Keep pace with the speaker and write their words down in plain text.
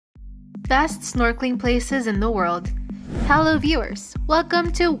Best snorkeling places in the world. Hello viewers,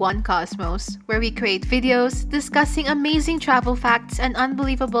 welcome to One Cosmos, where we create videos discussing amazing travel facts and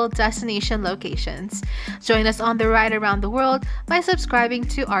unbelievable destination locations. Join us on the ride around the world by subscribing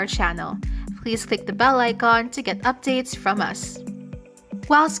to our channel. Please click the bell icon to get updates from us.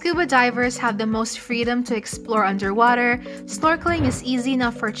 While scuba divers have the most freedom to explore underwater, snorkeling is easy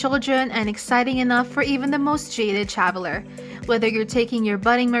enough for children and exciting enough for even the most jaded traveler. Whether you're taking your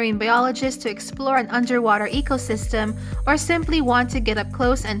budding marine biologist to explore an underwater ecosystem or simply want to get up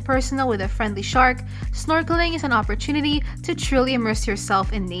close and personal with a friendly shark, snorkeling is an opportunity to truly immerse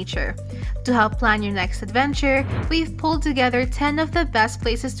yourself in nature. To help plan your next adventure, we've pulled together 10 of the best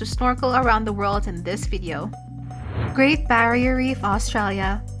places to snorkel around the world in this video. Great Barrier Reef,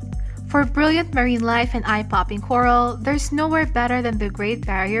 Australia. For brilliant marine life and eye-popping coral, there's nowhere better than the Great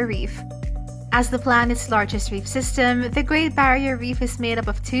Barrier Reef. As the planet's largest reef system, the Great Barrier Reef is made up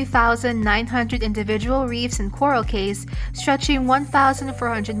of 2,900 individual reefs and coral cays stretching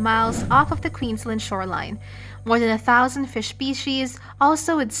 1,400 miles off of the Queensland shoreline. More than 1,000 fish species,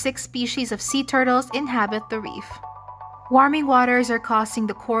 also with 6 species of sea turtles, inhabit the reef. Warming waters are causing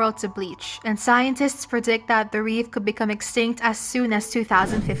the coral to bleach, and scientists predict that the reef could become extinct as soon as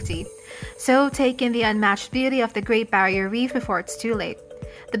 2050. So take in the unmatched beauty of the Great Barrier Reef before it's too late.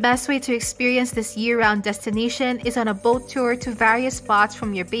 The best way to experience this year-round destination is on a boat tour to various spots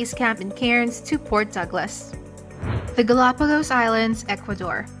from your base camp in Cairns to Port Douglas. The Galapagos Islands,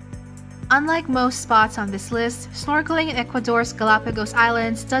 Ecuador. Unlike most spots on this list, snorkeling in Ecuador's Galapagos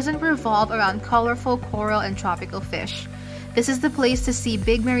Islands doesn't revolve around colorful coral and tropical fish. This is the place to see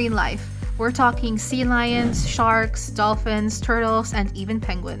big marine life. We're talking sea lions, sharks, dolphins, turtles, and even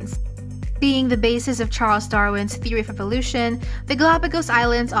penguins. Being the basis of Charles Darwin's theory of evolution, the Galapagos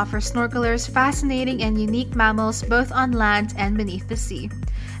Islands offer snorkelers fascinating and unique mammals both on land and beneath the sea.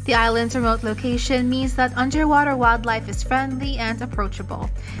 The island's remote location means that underwater wildlife is friendly and approachable,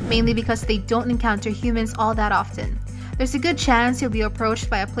 mainly because they don't encounter humans all that often. There's a good chance you'll be approached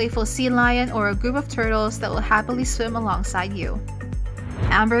by a playful sea lion or a group of turtles that will happily swim alongside you.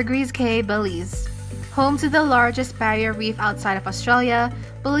 Ambergris Caye, Belize. Home to the largest barrier reef outside of Australia,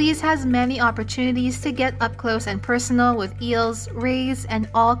 Belize has many opportunities to get up close and personal with eels, rays, and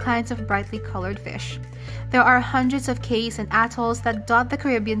all kinds of brightly colored fish. There are hundreds of cays and atolls that dot the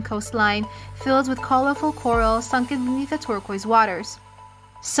Caribbean coastline, filled with colorful coral sunken beneath the turquoise waters.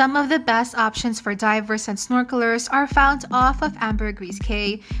 Some of the best options for divers and snorkelers are found off of Ambergris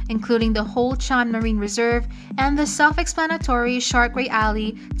Caye, including the Hol Chan Marine Reserve and the self-explanatory Shark Ray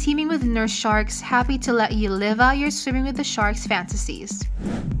Alley, teeming with nurse sharks happy to let you live out your swimming with the sharks fantasies.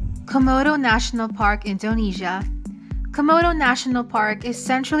 Komodo National Park, Indonesia. Komodo National Park is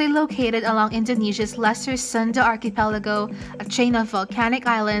centrally located along Indonesia's Lesser Sunda Archipelago, a chain of volcanic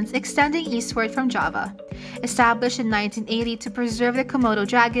islands extending eastward from Java. Established in 1980 to preserve the Komodo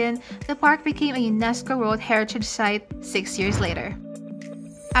dragon, the park became a UNESCO World Heritage Site 6 years later.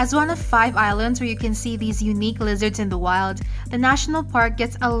 As one of 5 islands where you can see these unique lizards in the wild, the national park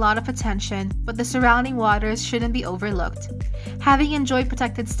gets a lot of attention, but the surrounding waters shouldn't be overlooked. Having enjoyed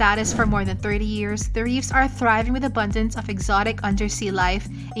protected status for more than 30 years, the reefs are thriving with abundance of exotic undersea life,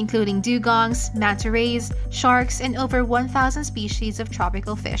 including dugongs, manta rays, sharks, and over 1,000 species of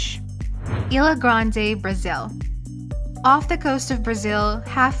tropical fish. Ilha Grande, Brazil. Off the coast of Brazil,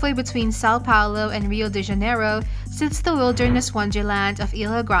 halfway between Sao Paulo and Rio de Janeiro, sits the wilderness wonderland of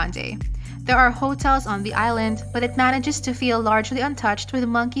Ilha Grande. There are hotels on the island, but it manages to feel largely untouched with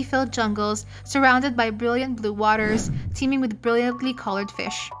monkey-filled jungles surrounded by brilliant blue waters, teeming with brilliantly colored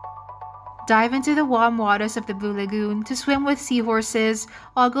fish. Dive into the warm waters of the Blue Lagoon to swim with seahorses,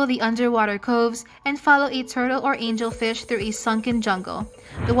 ogle the underwater coves, and follow a turtle or angelfish through a sunken jungle.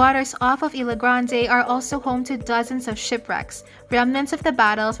 The waters off of Ilha Grande are also home to dozens of shipwrecks, remnants of the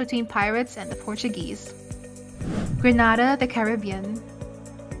battles between pirates and the Portuguese. Grenada, the Caribbean.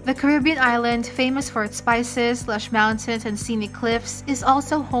 The Caribbean island, famous for its spices, lush mountains, and scenic cliffs, is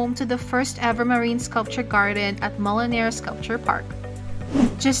also home to the first ever marine sculpture garden at Molinare Sculpture Park.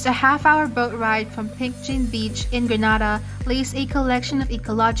 Just a half-hour boat ride from Pink Jean Beach in Grenada lays a collection of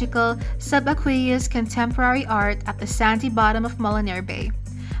ecological, subaqueous contemporary art at the sandy bottom of Molinare Bay.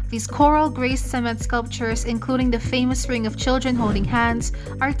 These coral-graced cement sculptures, including the famous ring of children holding hands,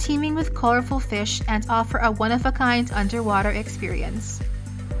 are teeming with colorful fish and offer a one-of-a-kind underwater experience.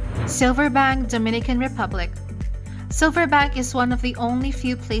 Silverbank, Dominican Republic. Silverbank is one of the only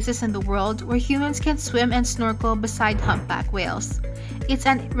few places in the world where humans can swim and snorkel beside humpback whales. It's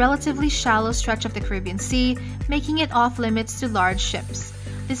a relatively shallow stretch of the Caribbean Sea, making it off-limits to large ships.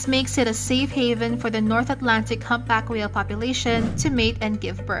 This makes it a safe haven for the North Atlantic humpback whale population to mate and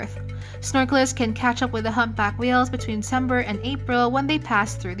give birth. Snorkelers can catch up with the humpback whales between December and April when they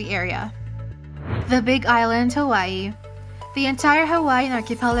pass through the area. The Big Island, Hawaii. The entire Hawaiian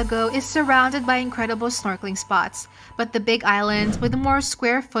archipelago is surrounded by incredible snorkeling spots, but the Big Island, with more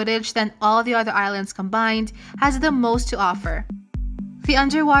square footage than all the other islands combined, has the most to offer. The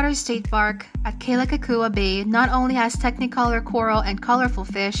underwater state park at Kealakekua Bay not only has technicolor coral and colorful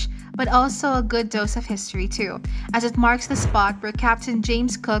fish, but also a good dose of history too, as it marks the spot where Captain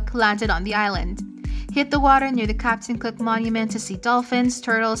James Cook landed on the island. Hit the water near the Captain Cook Monument to see dolphins,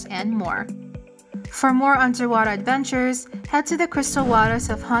 turtles, and more. For more underwater adventures, head to the crystal waters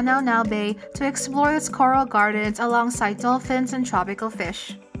of Hanaunau Bay to explore its coral gardens alongside dolphins and tropical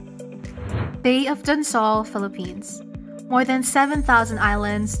fish. Bay of Donsol, Philippines. More than 7,000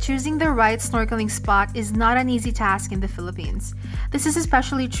 islands, choosing the right snorkeling spot is not an easy task in the Philippines. This is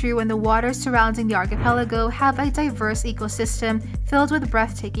especially true when the waters surrounding the archipelago have a diverse ecosystem filled with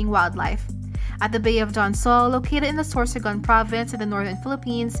breathtaking wildlife. At the Bay of Donsol, located in the Sorsogon province in the northern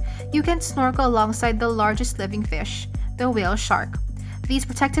Philippines, you can snorkel alongside the largest living fish, the whale shark. These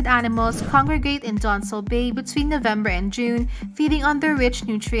protected animals congregate in Donsol Bay between November and June, feeding on the rich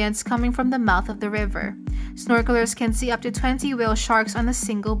nutrients coming from the mouth of the river. Snorkelers can see up to 20 whale sharks on a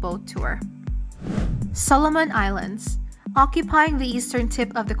single boat tour. Solomon Islands. Occupying the eastern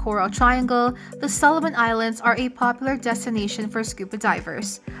tip of the Coral Triangle, the Solomon Islands are a popular destination for scuba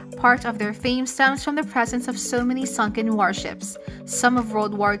divers. Part of their fame stems from the presence of so many sunken warships. Some of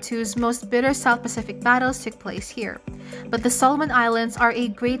World War II's most bitter South Pacific battles took place here. But the Solomon Islands are a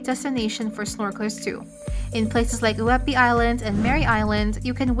great destination for snorkelers too. In places like Uepi Island and Mary Island,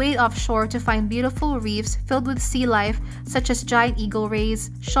 you can wade offshore to find beautiful reefs filled with sea life such as giant eagle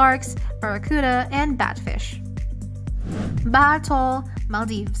rays, sharks, barracuda, and batfish. Baha Atoll,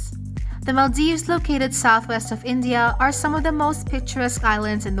 Maldives. The Maldives, located southwest of India, are some of the most picturesque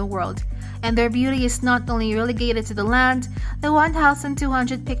islands in the world, and their beauty is not only relegated to the land. The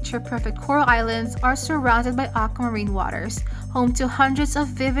 1,200 picture-perfect coral islands are surrounded by aquamarine waters, home to hundreds of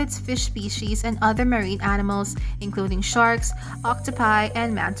vivid fish species and other marine animals, including sharks, octopi,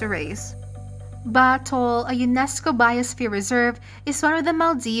 and manta rays. Baha Atoll, a UNESCO Biosphere Reserve, is one of the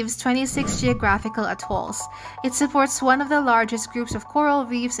Maldives' 26 geographical atolls. It supports one of the largest groups of coral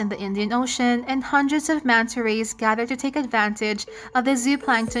reefs in the Indian Ocean, and hundreds of manta rays gather to take advantage of the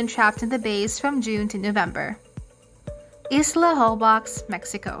zooplankton trapped in the bays from June to November. Isla Holbox,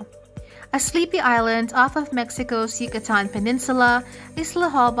 Mexico. A sleepy island off of Mexico's Yucatan Peninsula, Isla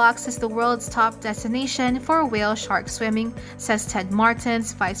Holbox is the world's top destination for whale shark swimming, says Ted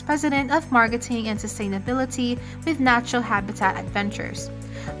Martins, Vice President of Marketing and Sustainability with Natural Habitat Adventures.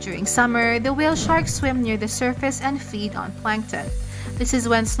 During summer, the whale sharks swim near the surface and feed on plankton. This is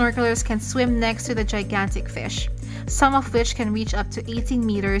when snorkelers can swim next to the gigantic fish, some of which can reach up to 18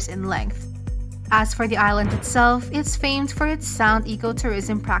 meters in length. As for the island itself, it's famed for its sound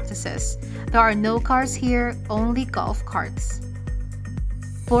ecotourism practices. There are no cars here, only golf carts.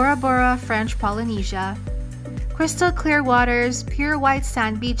 Bora Bora, French Polynesia. Crystal clear waters, pure white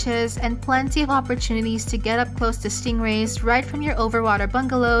sand beaches, and plenty of opportunities to get up close to stingrays right from your overwater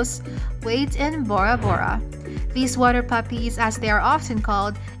bungalows wait in Bora Bora. These water puppies, as they are often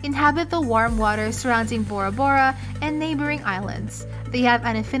called, inhabit the warm waters surrounding Bora Bora and neighboring islands. They have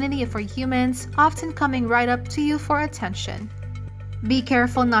an affinity for humans, often coming right up to you for attention. Be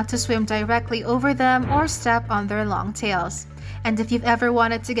careful not to swim directly over them or step on their long tails. And if you've ever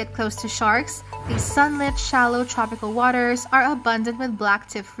wanted to get close to sharks, these sunlit, shallow tropical waters are abundant with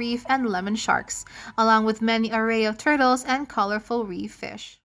blacktip reef and lemon sharks, along with many array of turtles and colorful reef fish.